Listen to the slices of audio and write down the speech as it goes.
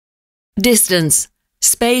Distance.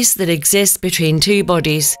 Space that exists between two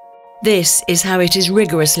bodies. This is how it is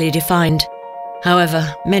rigorously defined.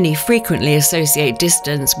 However, many frequently associate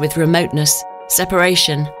distance with remoteness,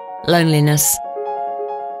 separation, loneliness.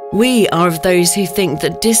 We are of those who think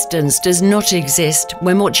that distance does not exist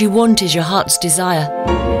when what you want is your heart's desire.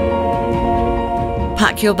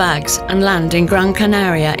 Pack your bags and land in Gran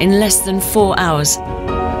Canaria in less than 4 hours.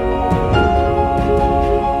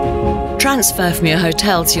 Transfer from your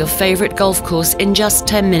hotel to your favourite golf course in just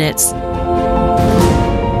 10 minutes.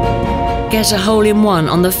 Get a hole-in-one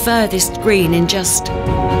on the furthest green in just...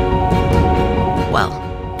 well,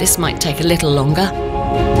 this might take a little longer.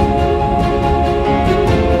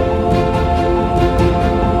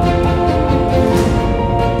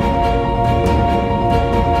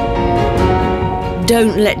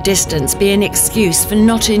 Don't let distance be an excuse for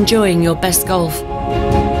not enjoying your best golf.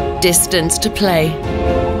 Distance to play.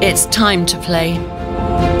 It's time to play.